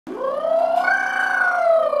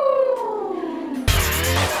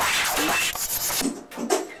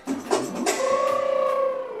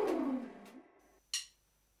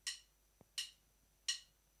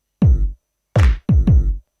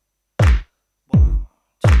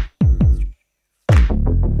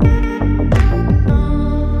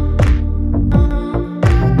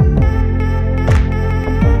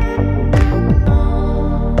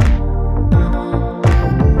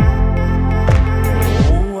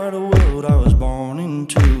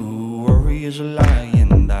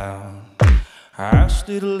Hush,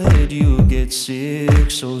 little head, you get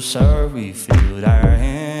sick. So sorry, filled I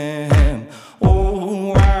am.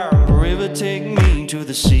 Oh, wild river, take me to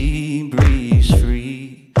the sea. Breeze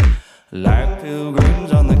free, like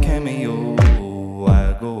pilgrims on the cameo.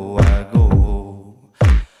 I go, and I go,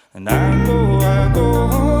 and I go.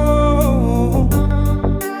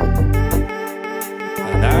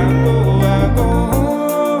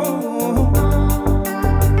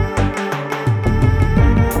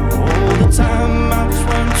 All the time I just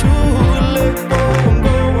want to let go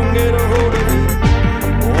and get a hold of it.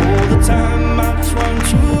 All the time I just want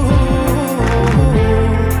to.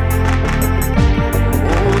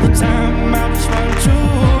 All the time I just want to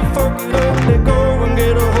fuck it up, let go and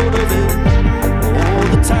get a hold of it. All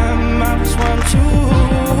the time I just want to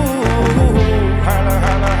holla,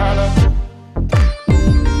 holla, holla.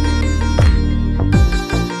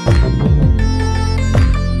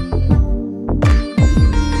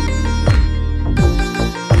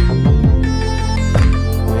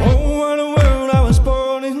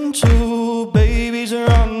 Babies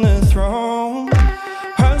are on the throne.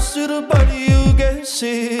 Hush, little buddy, you get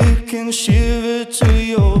sick and shiver to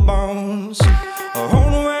your